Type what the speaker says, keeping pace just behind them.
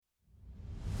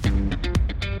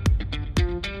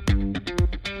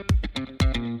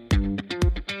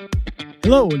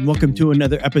Hello, and welcome to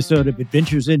another episode of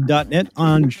Adventures in .NET.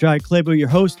 I'm Shai Clabo, your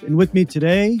host, and with me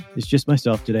today is just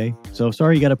myself today. So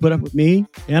sorry you got to put up with me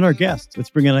and our guest. Let's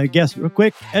bring in our guest real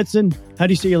quick. Edson, how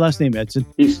do you say your last name, Edson?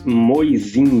 It's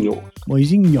Moisinho.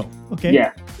 Moisinho. Okay.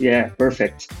 Yeah,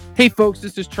 perfect. Hey folks,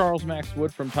 this is Charles Max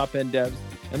Wood from Top End Devs,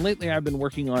 and lately I've been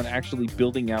working on actually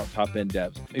building out Top End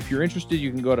Devs. If you're interested,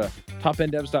 you can go to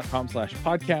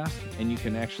topenddevs.com/podcast, and you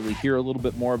can actually hear a little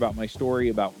bit more about my story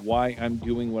about why I'm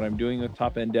doing what I'm doing with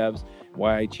Top End Devs,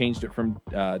 why I changed it from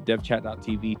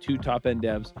devchat.tv to Top End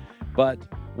Devs. But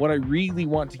what I really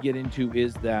want to get into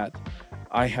is that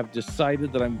I have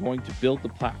decided that I'm going to build the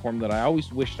platform that I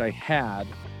always wished I had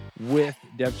with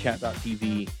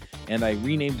devchat.tv, and I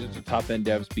renamed it to Top End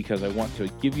Devs because I want to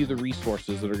give you the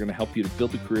resources that are going to help you to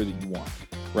build the career that you want,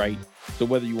 right? So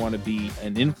whether you want to be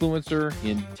an influencer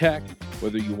in tech,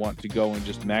 whether you want to go and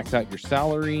just max out your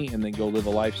salary and then go live a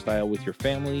lifestyle with your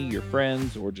family, your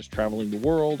friends, or just traveling the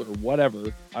world or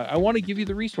whatever, I want to give you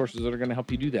the resources that are going to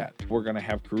help you do that. We're going to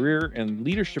have career and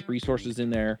leadership resources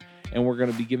in there, and we're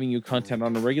going to be giving you content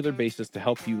on a regular basis to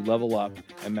help you level up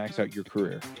and max out your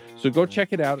career. So go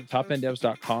check it out at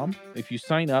topenddevs.com. If you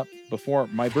sign up before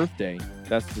my birthday,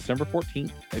 that's December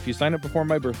 14th. If you sign up before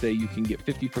my birthday, you can get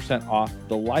 50% off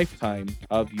the lifetime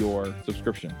of your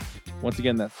subscription. Once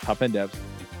again, that's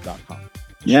topenddevs.com.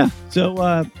 Yeah. So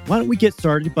why don't we get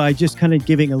started by just kind of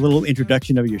giving a little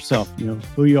introduction of yourself,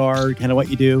 who you are, kind of what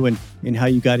you do, and how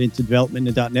you got into development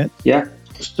in .NET. Yeah.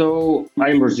 So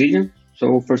I'm Brazilian.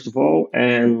 So first of all,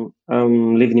 and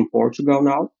I'm living in Portugal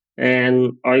now.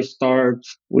 And I start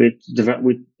with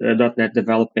 .NET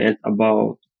development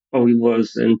it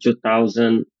was in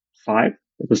 2005.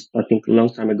 It was, I think, a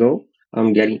long time ago.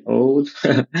 I'm getting old.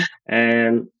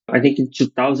 And I think in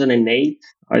 2008,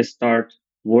 I start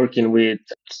working with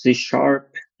C#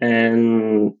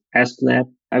 and ASP.NET.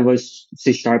 I was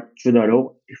C#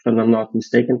 2.0, if I'm not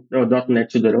mistaken, or .NET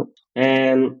 2.0.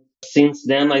 And since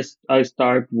then, I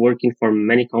start working for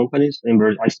many companies. I'm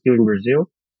still in Brazil.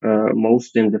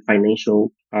 Most in the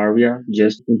financial area,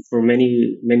 just for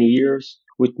many years,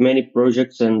 with many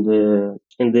projects and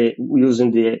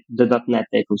using the .NET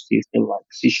ecosystem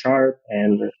like C#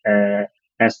 and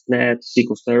ASP.NET,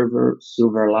 SQL Server,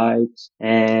 Silverlight,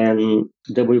 and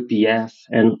WPF,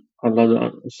 and a lot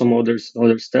of some other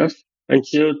stuff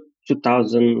until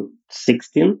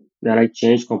 2016. That I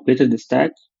changed completely the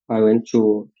stack. I went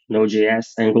to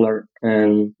Node.js, Angular,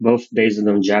 and both based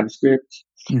on JavaScript.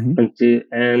 And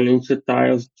in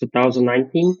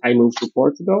 2019, I moved to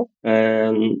Portugal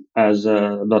as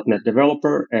a .NET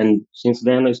developer. And since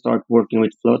then, I started working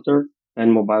with Flutter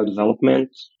and mobile development.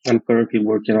 I'm currently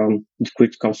working on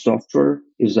Critical Software,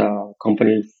 is a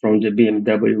company from the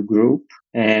BMW group.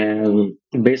 And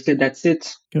basically, that's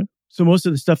it. Okay. So most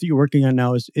of the stuff that you're working on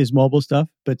now is mobile stuff,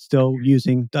 but still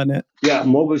using .NET? Yeah,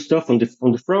 mobile stuff on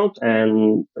the front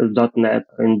and .NET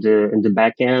in the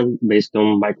back end based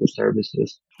on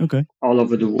microservices. Okay. All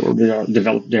over the world,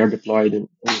 they're deployed in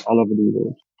all over the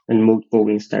world and multiple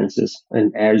instances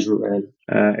in Azure and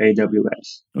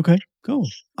AWS. Okay, cool.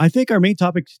 I think our main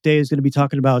topic today is going to be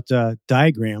talking about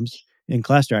diagrams and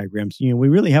class diagrams. We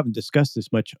really haven't discussed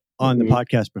this much on the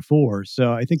podcast before.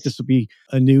 So I think this will be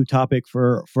a new topic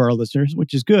for our listeners,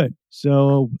 which is good.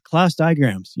 So class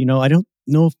diagrams, I don't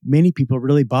know if many people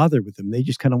really bother with them. They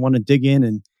just kind of want to dig in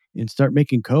and start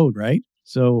making code, right?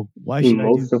 So why should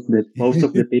most of the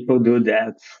people do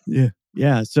that?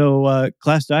 Yeah. So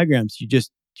class diagrams, you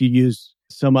use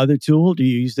some other tool? Do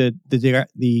you use the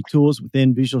tools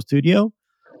within Visual Studio?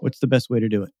 What's the best way to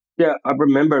do it? Yeah, I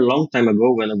remember a long time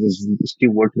ago when I was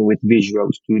still working with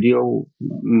Visual Studio,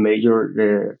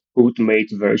 the ultimate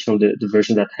version, the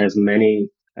version that has many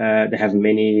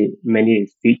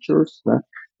features.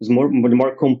 It's the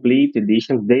more complete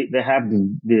edition. They have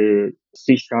the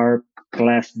C#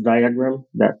 class diagram.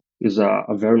 That is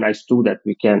a very nice tool that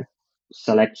we can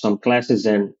select some classes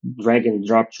and drag and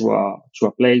drop to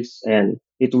a place, and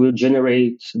it will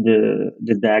generate the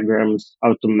diagrams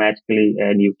automatically,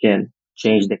 and you can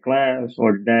change the class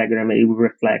or the diagram, and it will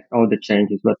reflect all the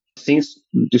changes. But since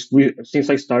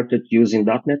I started using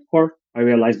 .NET Core, I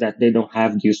realized that they don't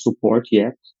have this support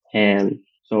yet, and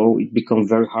so it becomes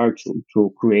very hard to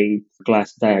create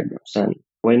class diagrams. And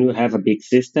when you have a big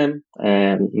system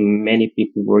and many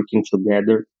people working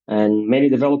together and many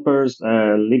developers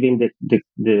leaving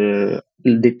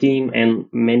the team, and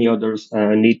many others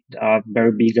need a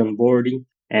very big onboarding,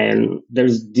 and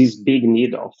there's this big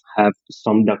need of have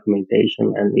some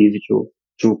documentation and easy to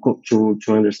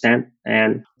understand.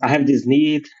 And I have this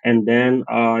need, and then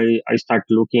I start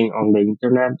looking on the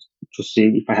internet to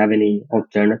see if I have any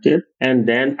alternative. And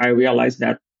then I realized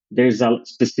that there's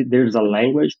a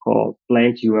language called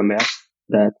Plant UML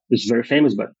that is very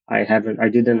famous, but I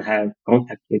didn't have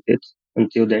contact with it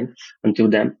until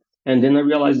then. And then I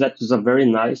realized that it's a very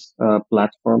nice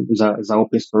platform. It's an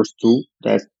open source tool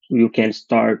that you can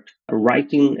start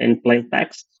writing and plain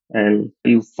text, and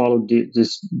you follow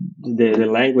the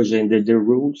language and the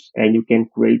rules, and you can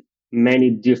create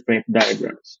many different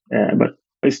diagrams. But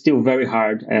it's still very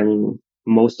hard, and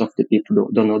most of the people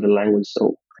don't know the language.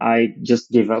 So I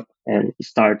just give up and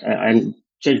and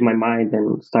change my mind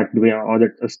and start doing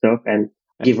other stuff and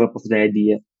give up of the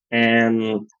idea.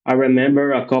 And I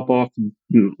remember a couple of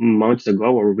months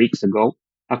ago or weeks ago,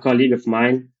 a colleague of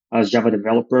mine, a Java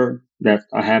developer that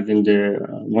I have in the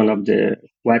one of the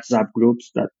WhatsApp groups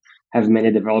that have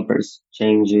many developers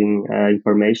changing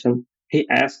information. He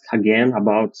asked again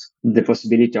about the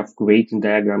possibility of creating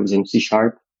diagrams in C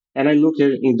Sharp. And I looked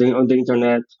on the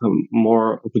internet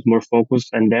with more focus,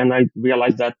 and then I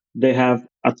realized that they have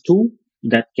a tool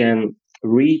that can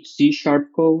read C Sharp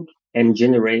code and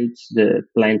generates the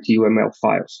plenty UML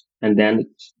files. And then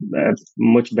it's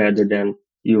much better than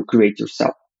you create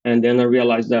yourself. And then I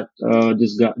realized that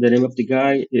this guy, the name of the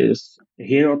guy is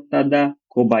Hirotada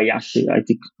Kobayashi. I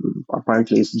think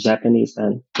apparently it's Japanese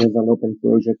and there's an open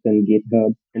project in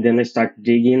GitHub. And then I start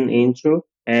digging into,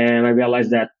 and I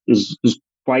realized that it's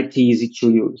quite easy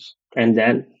to use. And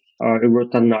then I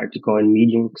wrote an article in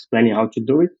Medium explaining how to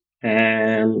do it,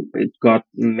 and it got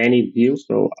many views.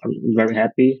 So I'm very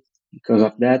happy because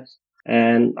of that.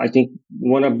 And I think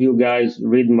one of you guys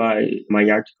read my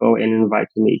article and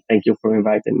invited me. Thank you for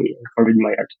inviting me for reading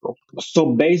my article.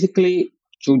 So basically,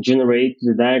 to generate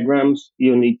the diagrams,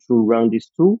 you need to run this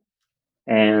tool.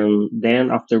 And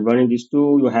then after running this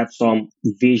tool, you have some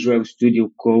Visual Studio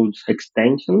Code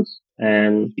extensions,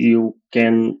 and you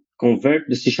can convert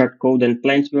the C Sharp code and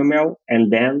Plant UML,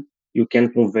 and then you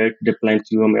can convert the Plant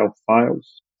UML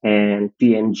files and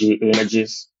PNG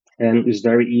images. And it's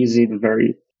very easy,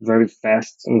 very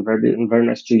fast, and very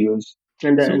nice to use.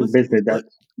 And So then basically that.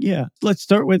 yeah, let's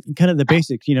start with kind of the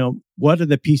basics. What are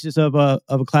the pieces of a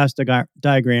class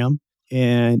diagram,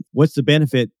 and what's the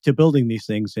benefit to building these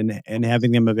things and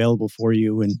having them available for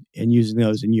you and using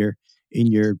those in your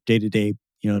day-to-day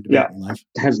development life?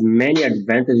 It has many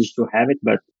advantages to have it,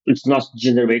 but it's not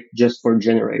generate just for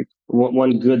generate.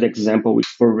 One good example is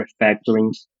for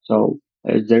refactoring. So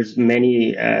there's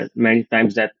many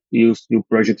times that your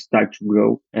project start to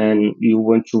grow and you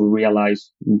want to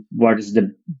realize what is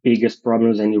the biggest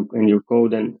problems in your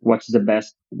code and what is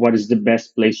the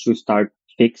best place to start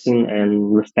fixing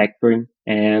and refactoring.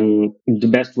 And the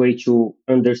best way to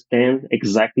understand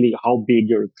exactly how big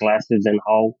your class is and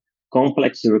how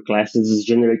complex your classes is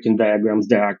generating diagrams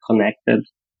that are connected.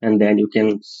 And then you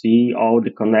can see all the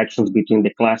connections between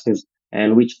the classes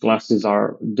and which classes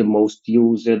are the most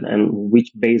used and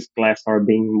which base class are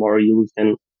being more used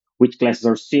and which classes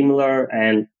are similar.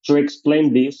 And to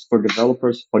explain this for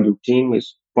developers, for your team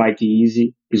is quite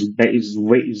easy. Is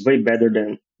way better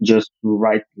than just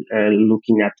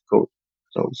looking at code.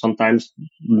 So sometimes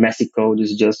messy code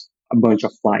is just a bunch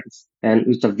of lines. And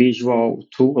with a visual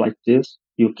tool like this,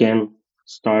 you can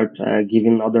start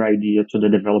giving other idea to the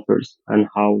developers on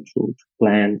how to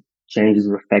plan changes,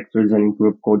 refactors, and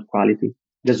improve code quality.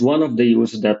 That's one of the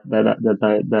uses that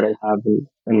I have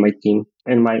in my team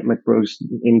and my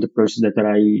in the project that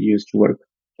I used to work.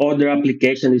 Other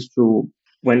application is to,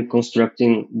 when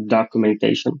constructing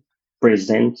documentation,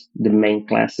 present the main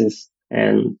classes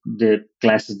and the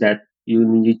classes that you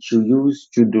need to use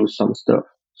to do some stuff.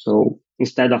 So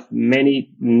instead of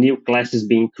many new classes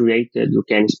being created, you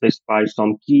can specify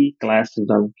some key classes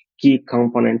and key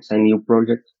components in your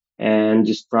project and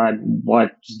describe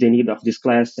what's the need of this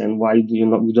class and why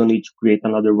we don't need to create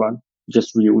another one.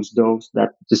 Just reuse those that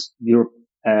just your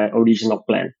original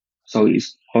plan. So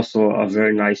it's also a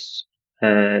very nice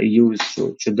use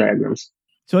to diagrams.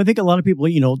 So I think a lot of people,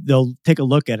 they'll take a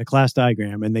look at a class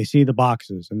diagram and they see the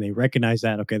boxes and they recognize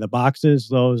that, okay, the boxes,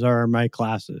 those are my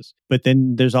classes. But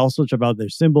then there's also about their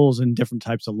symbols and different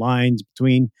types of lines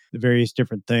between the various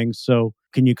different things. So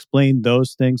can you explain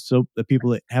those things so the people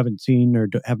that haven't seen or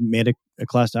haven't made a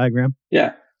class diagram?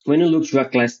 Yeah. When you look to a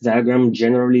class diagram,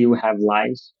 generally you have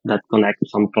lines that connect to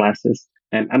some classes.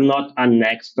 And I'm not an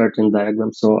expert in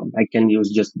diagrams, so I can use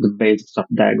just the basics of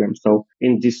diagrams. So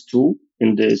in this tool,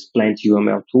 in this Plant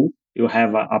UML tool, you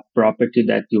have a property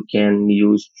that you can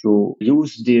use to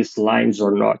use these lines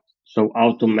or not. So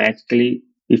automatically,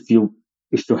 if you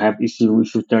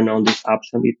turn on this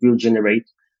option, it will generate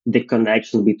the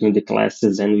connection between the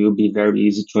classes and it will be very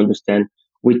easy to understand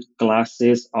which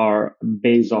classes are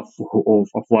based of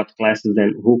what classes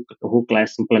and who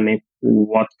class implement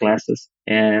what classes.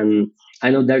 And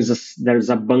I know there's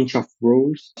a bunch of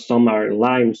rules. Some are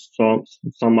lines,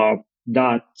 some are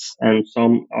dots, and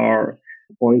some are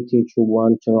pointing to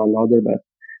one to another. But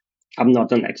I'm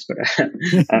not an expert.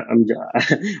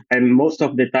 And most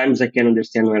of the times I can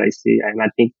understand what I see. And I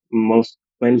think most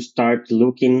when you start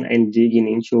looking and digging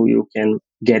into, you can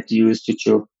get used to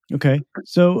too. Okay.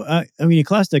 So, I mean, a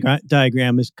class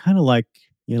diagram is kind of like,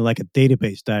 like a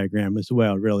database diagram as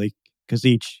well, really, because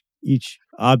each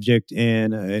object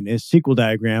in a SQL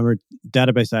diagram or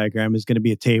database diagram is going to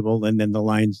be a table, and then the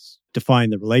lines define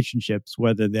the relationships,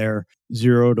 whether they're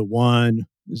 0 to 1,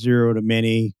 0 to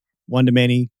many, 1 to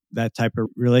many, that type of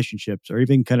relationships, or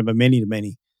even kind of a many to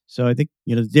many. So I think,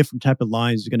 the different type of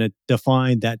lines is going to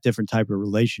define that different type of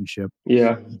relationship.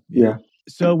 Yeah.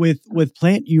 So with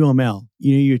Plant UML,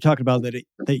 you're talking about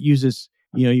that uses,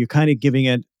 you're kind of giving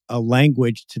it a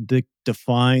language to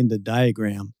define the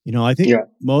diagram. I think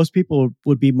most people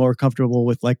would be more comfortable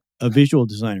with like a visual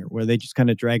designer where they just kind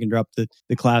of drag and drop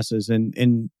the classes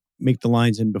and make the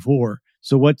lines in before.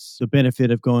 So what's the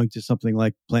benefit of going to something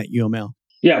like Plant UML?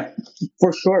 Yeah,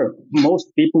 for sure. Most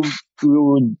people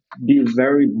would be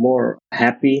very more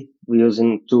happy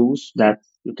using tools that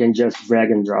you can just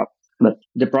drag and drop. But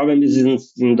the problem is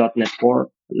in .NET Core,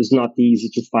 it's not easy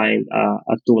to find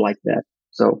a tool like that.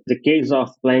 So the case of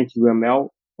Plant UML,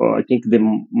 I think the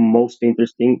most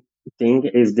interesting thing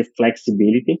is the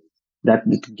flexibility that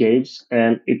it gives,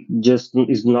 and it just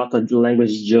is not a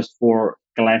language just for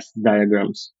class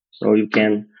diagrams. So you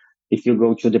can, if you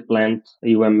go to the Plant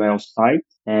UML site,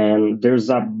 and there's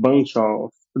a bunch of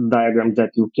diagrams that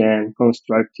you can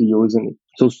construct using it.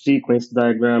 So sequence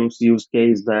diagrams, use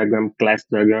case diagram, class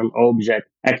diagram, object,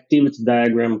 activity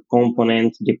diagram,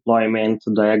 component, deployment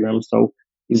diagram. So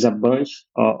it's a bunch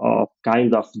of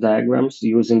kind of diagrams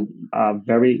using a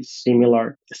very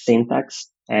similar syntax.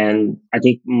 And I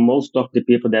think most of the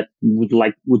people that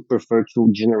would prefer to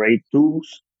generate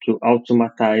tools to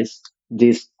automatize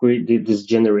this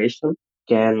generation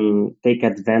can take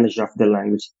advantage of the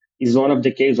language. Is one of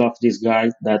the cases of this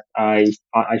guy that I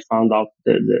found out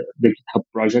the GitHub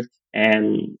project,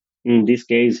 and in this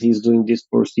case he's doing this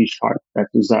for C#. That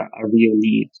is a real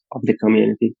need of the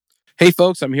community. Hey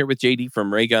folks, I'm here with JD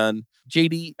from Raygun.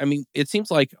 JD, I mean, it seems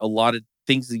like a lot of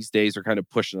things these days are kind of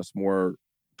pushing us more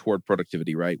toward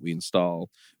productivity, right? We install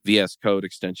VS Code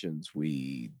extensions,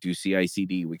 we do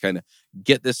CI/CD, we kind of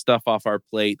get this stuff off our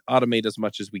plate, automate as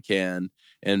much as we can,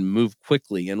 and move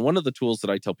quickly. And one of the tools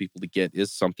that I tell people to get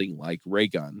is something like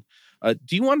Raygun.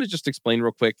 Do you want to just explain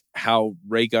real quick how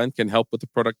Raygun can help with the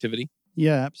productivity?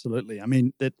 Yeah, absolutely. I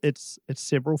mean, it's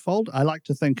several-fold. I like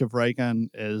to think of Raygun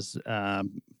as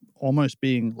almost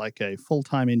being like a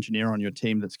full-time engineer on your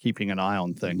team that's keeping an eye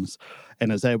on things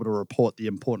and is able to report the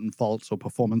important faults or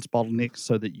performance bottlenecks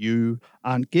so that you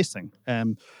aren't guessing.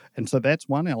 And so that's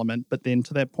one element. But then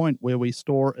to that point where we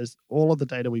store is all of the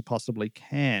data we possibly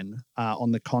can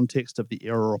on the context of the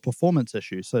error or performance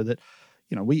issue so that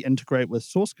we integrate with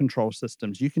source control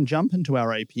systems. You can jump into our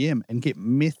APM and get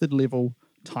method level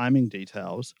timing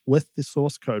details with the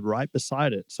source code right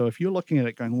beside it. So if you're looking at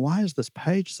it going, why is this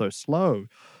page so slow?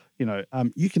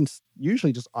 You can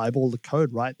usually just eyeball the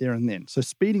code right there and then. So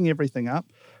speeding everything up,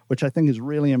 which I think is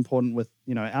really important with,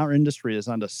 our industry is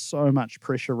under so much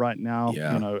pressure right now.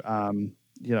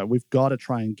 Yeah. We've got to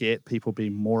try and get people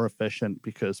being more efficient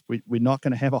because we're not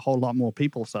going to have a whole lot more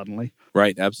people suddenly.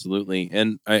 Right, absolutely.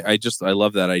 And I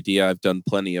love that idea. I've done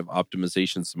plenty of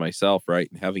optimizations myself, right?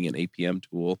 And having an APM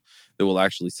tool that will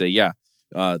actually say,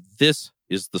 this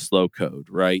is the slow code,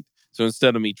 right? So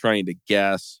instead of me trying to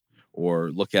guess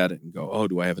or look at it and go, oh,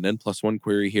 do I have an N+1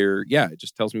 query here? Yeah, it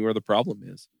just tells me where the problem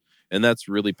is. And that's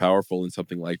really powerful in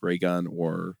something like Raygun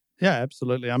or... Yeah,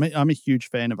 absolutely. I'm a huge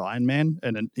fan of Iron Man.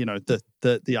 And,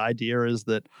 the idea is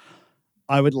that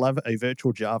I would love a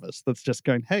virtual Jarvis that's just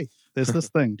going, hey, there's this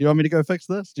thing. Do you want me to go fix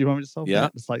this? Do you want me to solve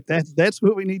that? It's like, that's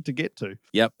what we need to get to.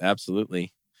 Yep,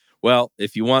 absolutely. Well,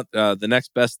 if you want the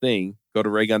next best thing, go to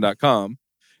raygun.com.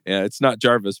 It's not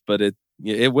Jarvis, but it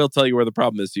will tell you where the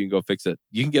problem is so you can go fix it.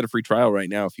 You can get a free trial right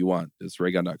now if you want. It's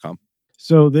raygun.com.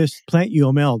 So this Plant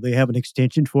UML, they have an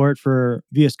extension for it for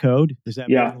VS Code. Does that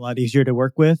make it a lot easier to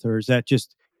work with, or is that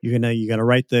just you're gonna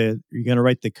write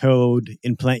the code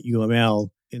in Plant UML,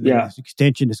 and then this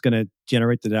extension is gonna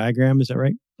generate the diagram? Is that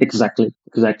right? Exactly.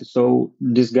 So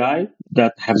this guy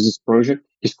that has this project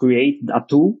is create a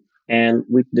tool, and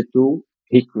with the tool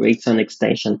he creates an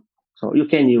extension. So you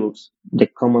can use the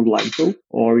command line tool,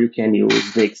 or you can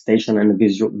use the extension and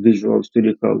Visual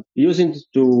Studio Code. Using the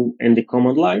tool and the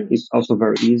command line is also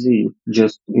very easy. You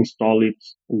just install it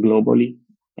globally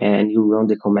and you run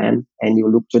the command and you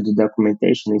look to the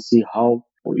documentation and see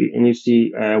and you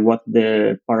see what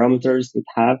the parameters it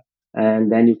have,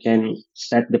 and then you can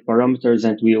set the parameters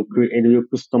and will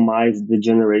customize the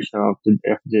generation of the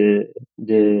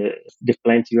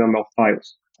plant UML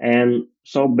files. And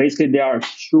so basically there are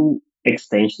two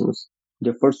extensions.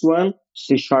 The first one,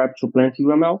 C# to plant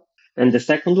UML, and the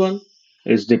second one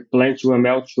is the plant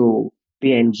UML to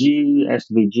PNG,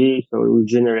 SVG, so it will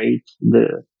generate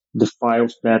the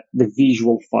files, that the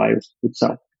visual files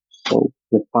itself. So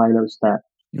the final step.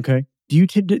 Okay. Do you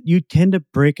tend to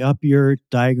break up your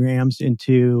diagrams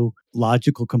into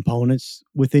logical components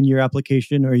within your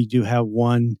application, or you do have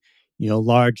one,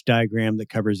 large diagram that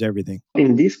covers everything?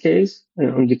 In this case,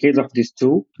 in the case of this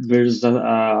tool, there's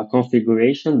a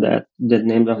configuration that the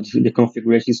name of the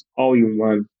configuration is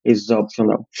all-in-one, is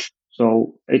optional.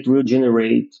 So it will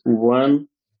generate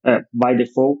by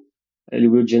default, it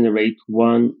will generate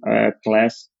one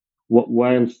class,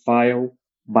 one file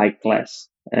by class.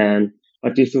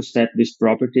 But if you set this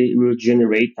property, it will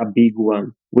generate a big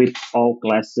one with all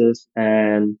classes,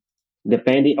 and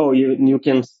depending, you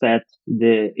can set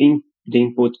the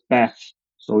input path.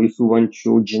 So if you want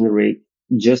to generate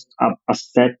just a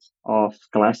set of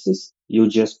classes, you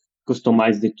just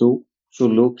customize the tool to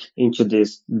look into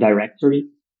this directory,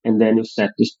 and then you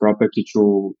set this property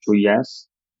to yes,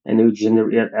 and you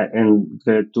generate, and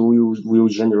the tool will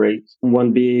generate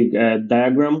one big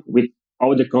diagram with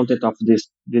all the content of the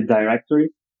directory,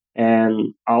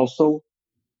 and also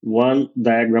one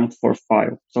diagram for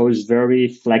file. So it's very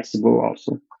flexible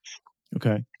also.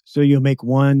 Okay. So you'll make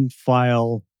one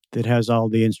file that has all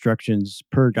the instructions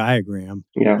per diagram.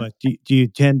 Yeah. But do you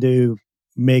tend to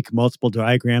make multiple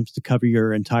diagrams to cover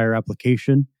your entire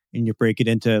application, and you break it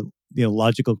into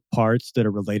logical parts that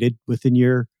are related within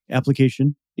your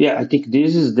application? Yeah, I think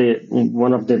this is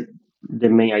one of the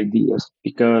main ideas,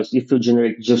 because if you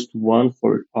generate just one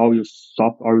for all your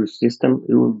software or your system,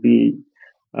 it will be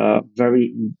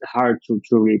very hard to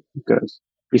read, because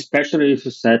especially if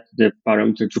you set the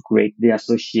parameter to create the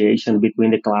association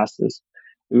between the classes,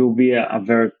 it will be a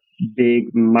very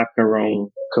big macaron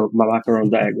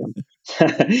diagram.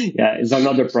 Yeah, it's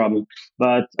another problem.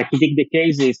 But I think the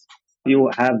case is you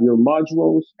have your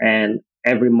modules, and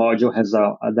every module has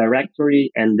a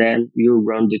directory, and then you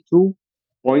run the tool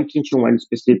pointing to one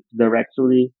specific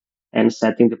directory and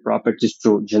setting the properties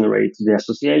to generate the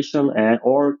association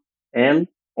or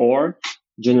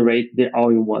generate the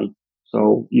all-in-one.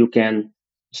 So you can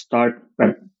start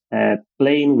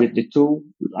playing with the tool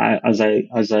as I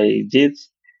did,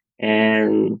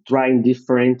 and trying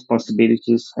different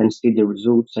possibilities and see the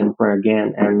results and try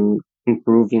again, and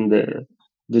improving the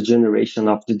generation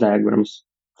of the diagrams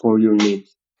for your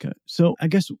needs. Okay. So I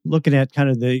guess looking at kind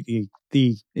of the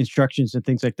instructions and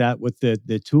things like that with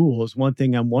the tools, one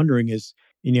thing I'm wondering is,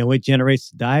 it generates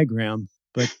the diagram,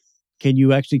 but can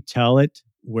you actually tell it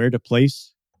where to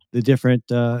place the different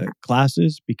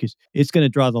classes? Because it's going to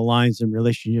draw the lines and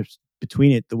relationships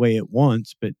between it the way it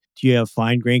wants, but do you have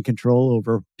fine-grained control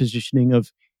over positioning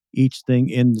of each thing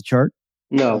in the chart?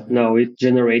 No, it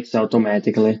generates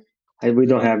automatically. We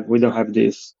don't have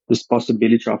this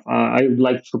possibility of I would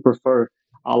like to prefer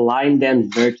align them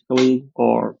vertically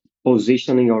or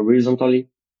positioning horizontally.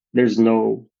 There's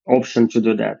no option to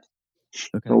do that.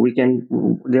 Okay. So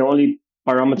the only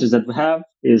parameters that we have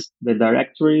is the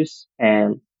directories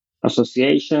and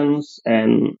associations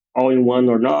and all-in-one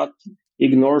or not.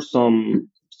 Ignore some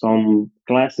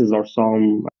classes or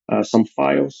some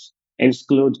files, and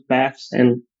exclude paths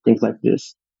and things like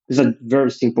this. It's a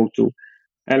very simple tool.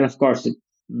 And of course,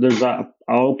 there's a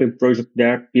open project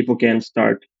there. People can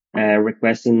start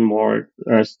requesting more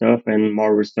stuff and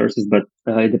more resources, but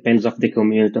it depends of the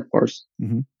community, of course.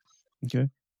 Mm-hmm. Okay.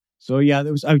 So yeah,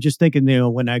 I was just thinking,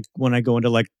 when I go into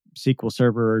like SQL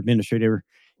Server Administrator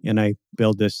and I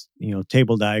build this,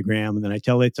 table diagram, and then I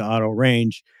tell it to auto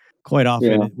range, quite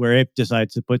often where it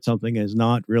decides to put something is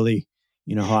not really,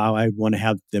 how I want to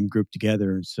have them grouped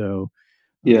together. And so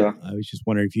I was just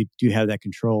wondering if you do have that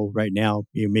control right now.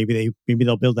 Maybe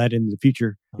they'll build that in the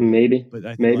future. Maybe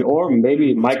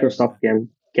Microsoft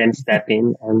can step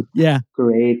in and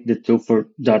create the tool for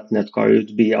 .NET Core. It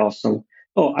would be awesome.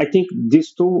 Oh, I think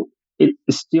this tool, it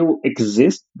still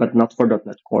exists, but not for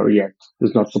 .NET Core yet.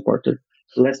 It's not supported.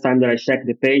 Last time that I checked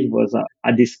the page was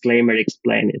a disclaimer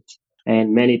explain it.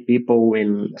 And many people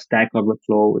in Stack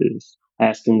Overflow is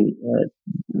asking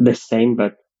the same,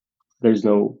 but there's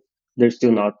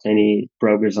still not any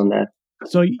progress on that.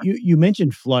 So you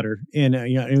mentioned Flutter, and I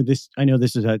know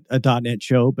this is a .NET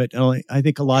show, but I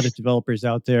think a lot of developers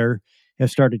out there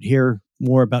have started to hear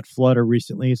more about Flutter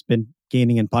recently. It's been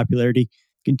gaining in popularity.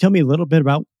 Can you tell me a little bit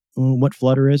about what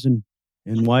Flutter is and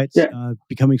why it's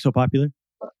becoming so popular?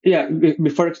 Yeah.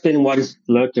 Before explaining what is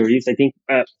Flutter is, I think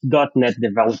 .NET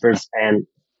developers and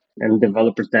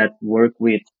developers that work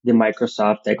with the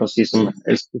Microsoft ecosystem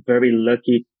is very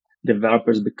lucky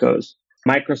developers because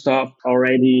Microsoft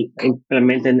already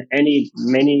implemented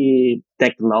many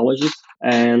technologies,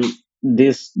 and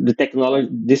these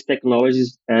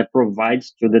technologies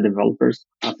provides to the developers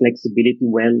a flexibility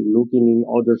when looking in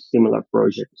other similar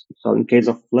projects. So in case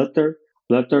of Flutter,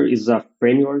 Flutter is a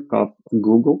framework of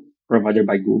Google, provided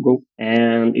by Google,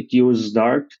 and it uses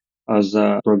Dart as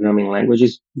a programming language.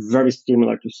 Is very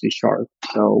similar to C Sharp.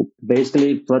 So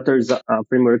basically, Flutter is a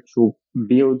framework to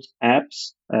build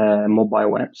apps,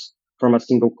 mobile apps, from a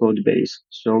single code base.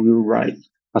 So you write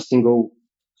a single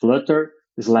Flutter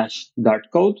 / Dart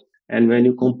code, and when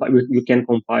you compile, you can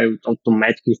compile it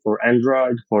automatically for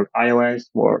Android, for iOS,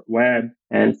 for web,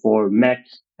 and for Mac,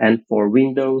 and for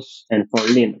Windows, and for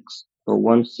Linux. So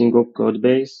one single code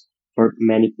base for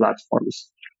many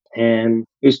platforms. And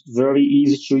it's very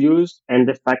easy to use. And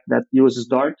the fact that it uses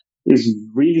Dart is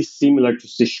really similar to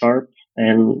C Sharp.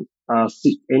 And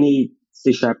any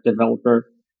C Sharp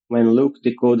developer, when look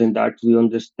the code in Dart, will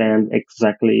understand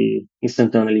exactly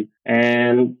instantaneously.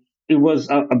 And it was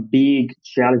a big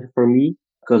challenge for me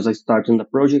because I started the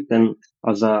project and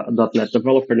as a .NET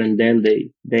developer, and then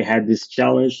they had this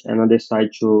challenge, and I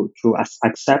decided to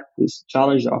accept this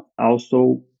challenge of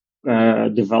also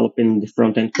developing the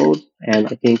front end code. And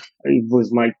I think it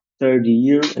was my third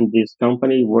year in this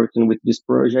company working with this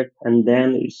project. And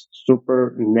then it's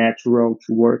super natural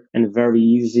to work and very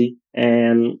easy.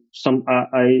 And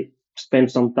I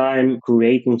spent some time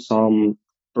creating some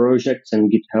projects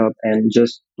and GitHub and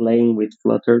just playing with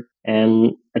Flutter.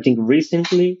 And I think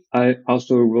recently I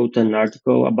also wrote an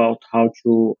article about how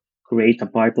to create a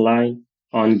pipeline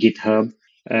on GitHub,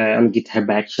 on GitHub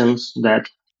Actions that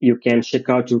you can check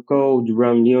out your code,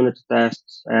 run unit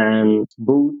tests, and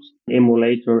boot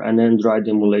emulator and Android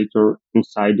emulator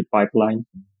inside the pipeline,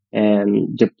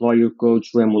 and deploy your code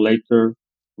to emulator,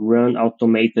 run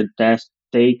automated tests,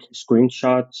 take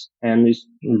screenshots, and it's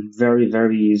very,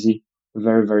 very easy,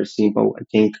 very, very simple. I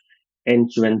think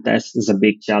end-to-end test is a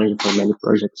big challenge for many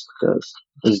projects because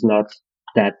it's not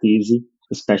that easy,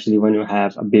 especially when you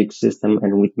have a big system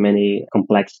and with many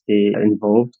complexity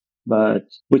involved. But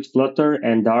with Flutter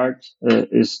and Dart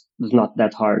is not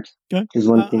that hard. Okay. Is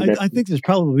one thing that I think there's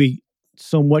probably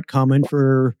somewhat common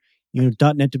for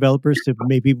 .NET developers to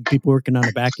maybe people working on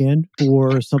a back end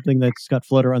for something that's got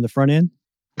Flutter on the front end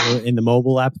or in the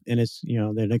mobile app, and it's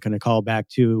they're not going to call back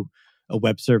to a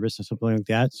web service or something like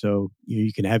that. So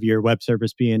you can have your web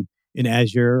service be in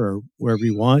Azure or wherever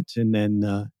you want, and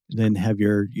then have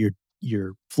your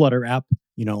Flutter app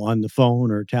on the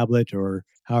phone or tablet or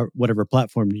whatever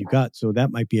platform you got. So that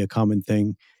might be a common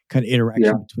thing, kind of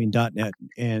interaction between .NET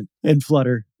and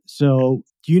Flutter. So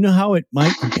do you know how it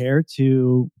might compare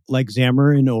to like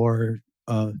Xamarin or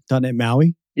 .NET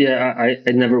MAUI? Yeah,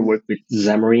 I never worked with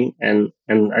Xamarin, and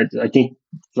I think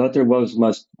Flutter was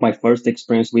my first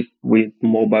experience with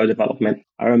mobile development.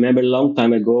 I remember a long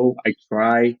time ago I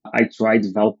tried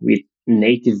develop with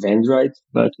native Android,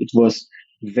 but it was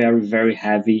very, very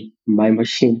heavy. My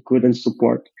machine couldn't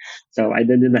support, so I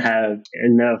didn't have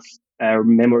enough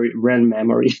RAM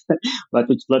memory. But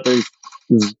with Flutter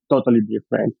is totally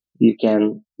different. You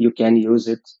can use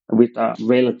it with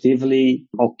relatively,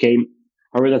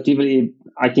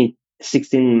 I think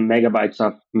 16 megabytes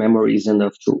of memory is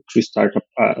enough to start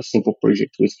a simple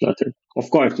project with Flutter.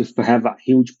 Of course, if we have a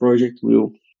huge project, we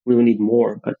will need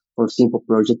more, but for simple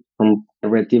project, from a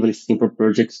relatively simple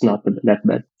project, it's not that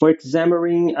bad. For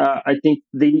Xamarin, I think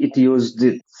it used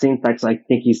the syntax, I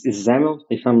think is XAML,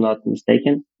 if I'm not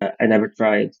mistaken. I never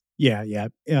tried. Yeah.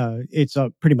 It's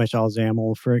pretty much all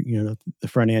XAML for the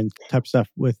front end type stuff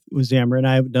with Xamarin.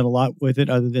 I haven't done a lot with it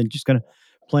other than just kind of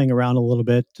playing around a little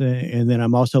bit, and then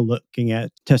I'm also looking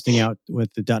at testing out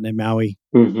with the .NET MAUI.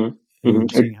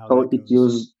 Seeing how so it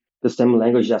uses the same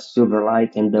language as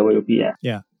Silverlight and WPF.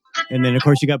 Yeah. And then, of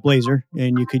course, you got Blazor,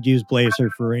 and you could use Blazor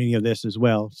for any of this as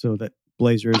well. So that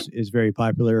Blazor is very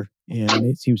popular, and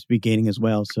it seems to be gaining as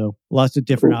well. So lots of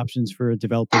different options for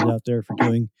developers out there for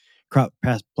doing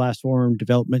cross-platform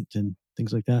development and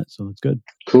things like that. So that's good.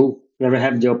 Cool. Never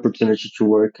had the opportunity to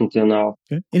work until now.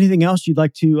 Okay. Anything else you'd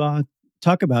like to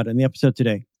talk about in the episode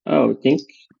today? Oh,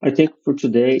 I think for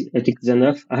today, I think it's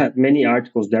enough. I have many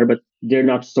articles there, but they're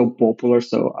not so popular.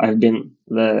 So I've been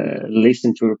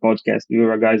listening to your podcast.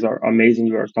 You guys are amazing.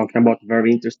 You are talking about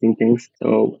very interesting things.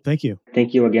 So Thank you.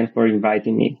 thank you again for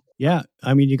inviting me. Yeah,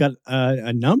 I mean, you got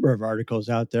a number of articles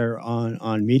out there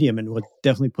on Medium, and we'll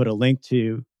definitely put a link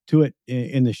to it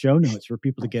in the show notes for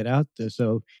people to get out there.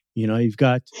 So, you've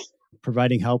got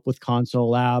providing help with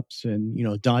console apps and,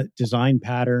 design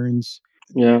patterns.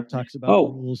 Yeah. Talks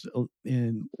about rules.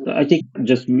 And I think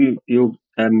just you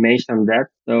mentioned that.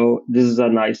 So this is a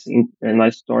nice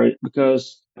story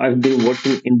because I've been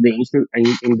working in the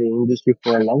industry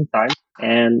for a long time,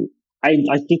 and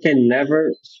I think I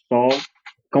never saw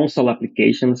console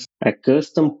applications,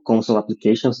 custom console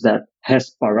applications that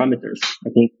has parameters. I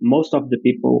think most of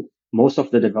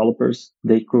the developers,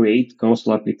 they create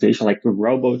console application like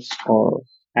robots or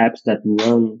apps that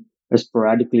run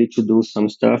sporadically to do some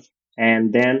stuff.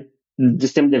 And then the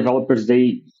same developers,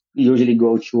 they usually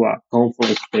go to a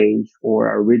conference page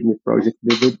or a README project.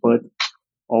 They will put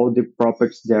all the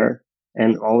properties there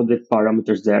and all the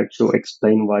parameters there to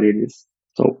explain what it is.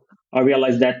 So I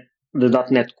realized that the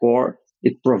 .NET Core,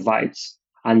 it provides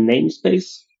a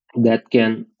namespace that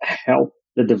can help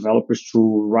the developers to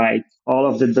write all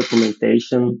of the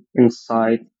documentation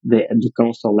inside the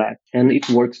console app. And it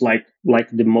works like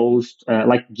the most,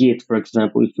 like Git, for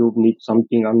example. If you need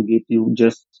something on Git, you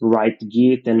just write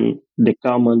Git and the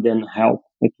command and help.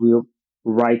 It will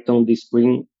write on the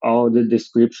screen all the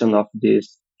description of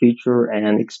this feature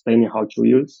and explaining how to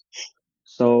use.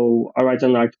 So I write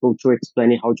an article to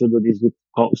explain how to do this with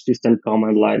system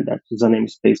command line. That is a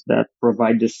namespace that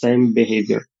provide the same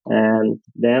behavior. And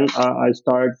then I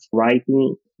start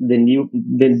writing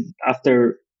then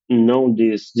after knowing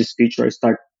this feature, I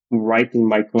start writing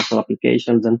my console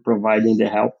applications and providing the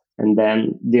help. And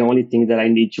then the only thing that I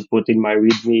need to put in my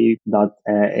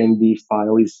readme.md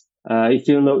file is, if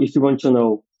you want to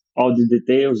know all the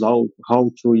details, how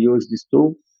to use this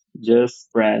tool,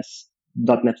 just press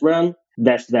 .NET Run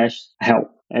 --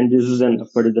 help. And this is enough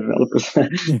for the developers.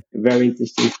 Very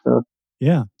interesting stuff.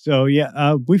 Yeah. So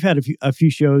we've had a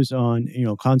few shows on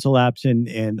console apps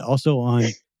and also on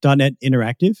 .NET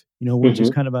Interactive, which is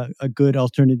kind of a good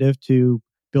alternative to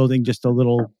building just a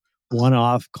little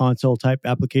one-off console type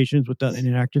applications with .NET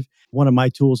Interactive. One of my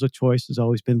tools of choice has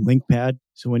always been LinkPad.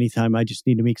 So anytime I just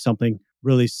need to make something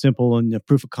really simple and a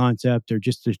proof of concept or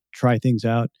just to try things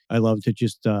out, I love to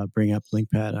just bring up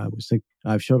LinkPad.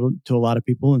 I've showed it to a lot of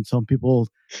people, and some people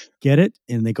get it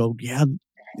and they go, yeah,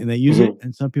 and they use it.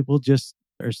 And some people just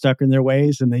are stuck in their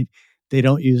ways and they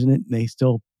don't use it and they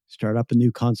still start up a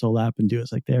new console app and do it.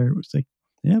 It's like there. It's like,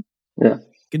 yeah.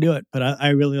 Can do it. But I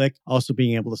really like also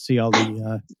being able to see all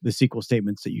the SQL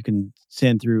statements that you can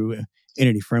send through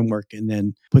Entity Framework and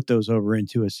then put those over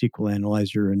into a SQL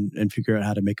analyzer and figure out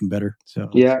how to make them better. So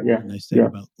nice thing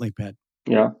about LinkPad.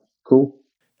 Yeah, cool.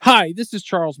 Hi, this is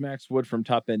Charles Max Wood from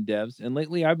Top End Devs, and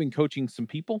lately I've been coaching some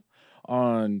people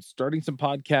on starting some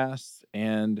podcasts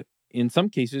and in some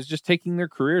cases just taking their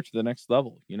career to the next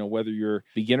level. Whether you're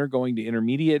beginner going to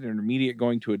intermediate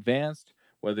going to advanced,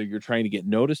 whether you're trying to get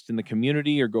noticed in the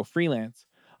community or go freelance,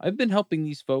 I've been helping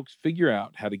these folks figure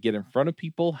out how to get in front of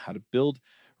people, how to build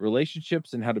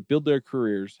relationships, and how to build their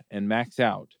careers and max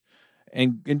out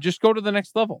and just go to the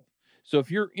next level. So if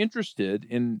you're interested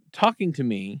in talking to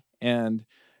me and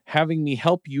having me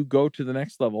help you go to the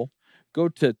next level, go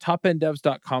to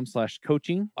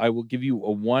topenddevs.com/coaching. I will give you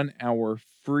a 1-hour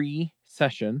free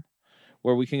session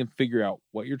where we can figure out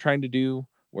what you're trying to do,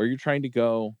 where you're trying to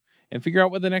go, and figure out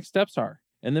what the next steps are.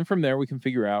 And then from there, we can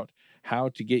figure out how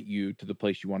to get you to the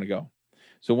place you want to go.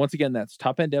 So once again, that's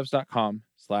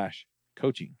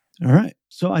topenddevs.com/coaching. All right.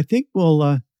 So I think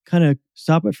we'll kind of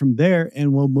stop it from there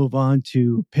and we'll move on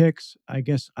to picks. I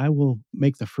guess I will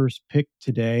make the first pick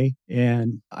today.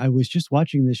 And I was just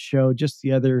watching this show just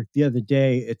the other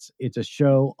day. It's a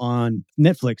show on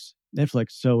Netflix.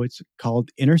 So it's called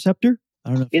Interceptor.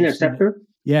 I don't know if Interceptor?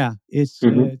 Yeah, it's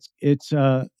an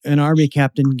army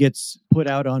captain gets put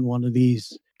out on one of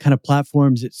these kind of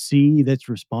platforms at sea that's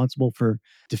responsible for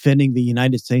defending the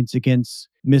United States against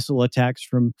missile attacks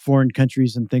from foreign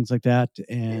countries and things like that.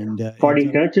 And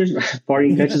foreign countries.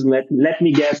 Let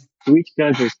me guess, which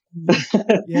countries?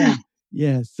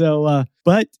 yeah. So,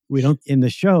 but we don't in the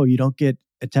show. You don't get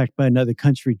attacked by another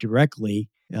country directly.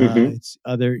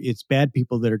 It's bad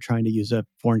people that are trying to use a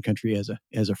foreign country as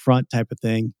a front type of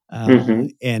thing,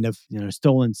 and have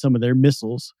stolen some of their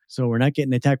missiles. So we're not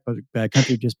getting attacked by a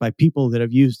country, just by people that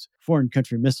have used foreign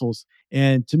country missiles.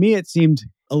 And to me, it seemed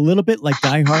a little bit like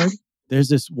Die Hard. There's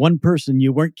this one person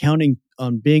you weren't counting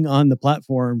on being on the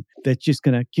platform that's just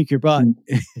going to kick your butt and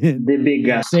the big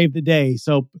guy. save the day.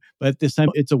 So, but this time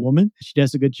it's a woman. She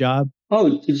does a good job.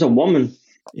 Oh, it's a woman.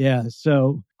 Yeah.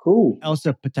 So Cool.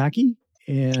 Elsa Pataki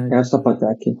and Elsa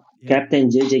Pataki. yeah, Captain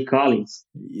J.J. Collins.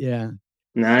 yeah.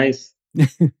 Nice.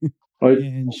 Oh,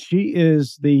 And she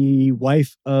is the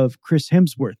wife of Chris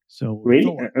Hemsworth. So really?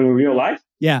 Thor. In real life?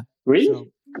 Yeah. Really? So,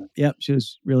 yep, she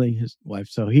was really his wife.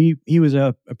 So he was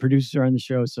a producer on the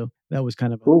show. So that was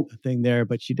kind of Cool. a thing there.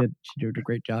 But she did a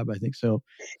great job, I think. So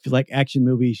if you like action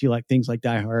movies, you like things like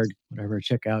Die Hard, whatever,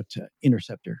 check out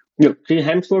Interceptor. Yeah, Chris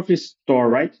Hemsworth is Thor,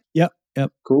 right? Yep.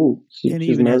 Cool. And he She's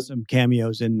even married. has some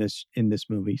cameos in this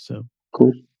movie. So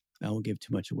Cool. I won't give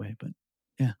too much away. But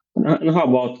And how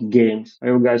about games? Are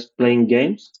you guys playing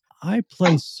games? I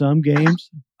play some games.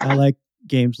 I like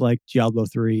games like Diablo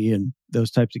 3 and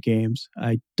those types of games.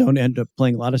 I don't end up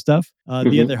playing a lot of stuff.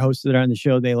 The other hosts that are on the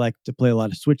show, they like to play a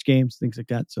lot of Switch games, things like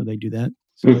that. So they do that.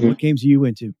 So what games are you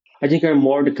into? I think I'm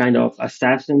more the kind of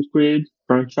Assassin's Creed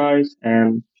franchise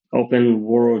and open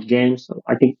world games. So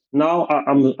I think now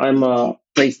I'm a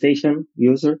PlayStation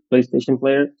user, PlayStation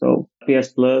player. So PS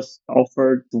Plus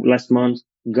offered last month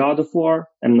God of War,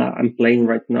 and now I'm playing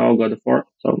right now God of War.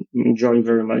 So I'm enjoying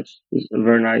very much. It's a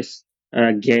very nice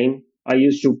game. I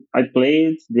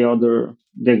played the other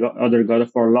God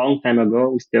of War a long time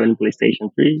ago, still in PlayStation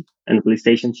 3 and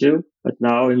PlayStation 2, but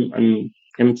now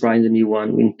I'm trying the new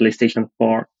one in PlayStation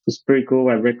 4. It's pretty cool.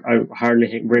 I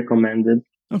hardly recommend it.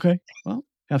 Okay. Well,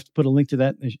 have to put a link to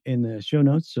that in the show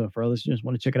notes. So for our listeners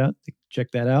want to check it out,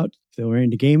 check that out. If they're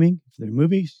into gaming, if they're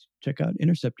movies, check out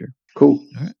Interceptor. Cool.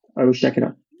 All right. I will check it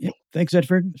out. Yep. Thanks,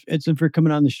 Edson, for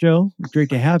coming on the show. It's great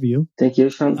to have you. Thank you,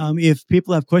 Sean. If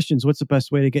people have questions, what's the best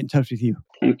way to get in touch with you?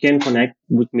 You can connect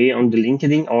with me on the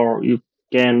LinkedIn, or you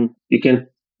can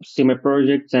see my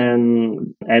projects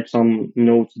and add some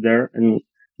notes there. And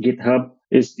GitHub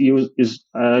is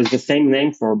the same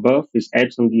name for both. It's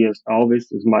Edson Diaz Alves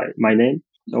is my name.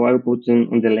 So I will put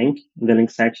in the link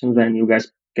section, then you guys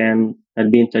can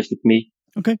be in touch with me.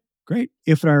 Okay, great.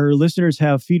 If our listeners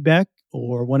have feedback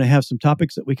or want to have some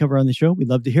topics that we cover on the show, we'd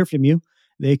love to hear from you.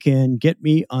 They can get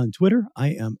me on Twitter. I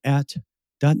am at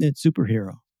 .NET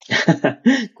Superhero.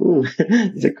 Cool.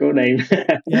 It's a cool name.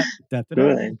 Yeah,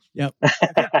 cool name. Yep.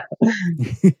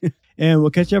 And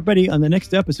we'll catch everybody on the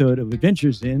next episode of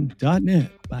Adventures in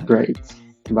 .NET. Bye. Great.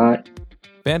 Bye.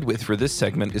 Bandwidth for this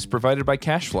segment is provided by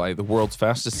CacheFly, the world's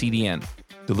fastest CDN.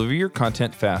 Deliver your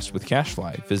content fast with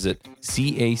CacheFly. Visit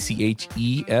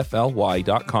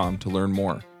CACHEFLY.com to learn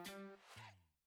more.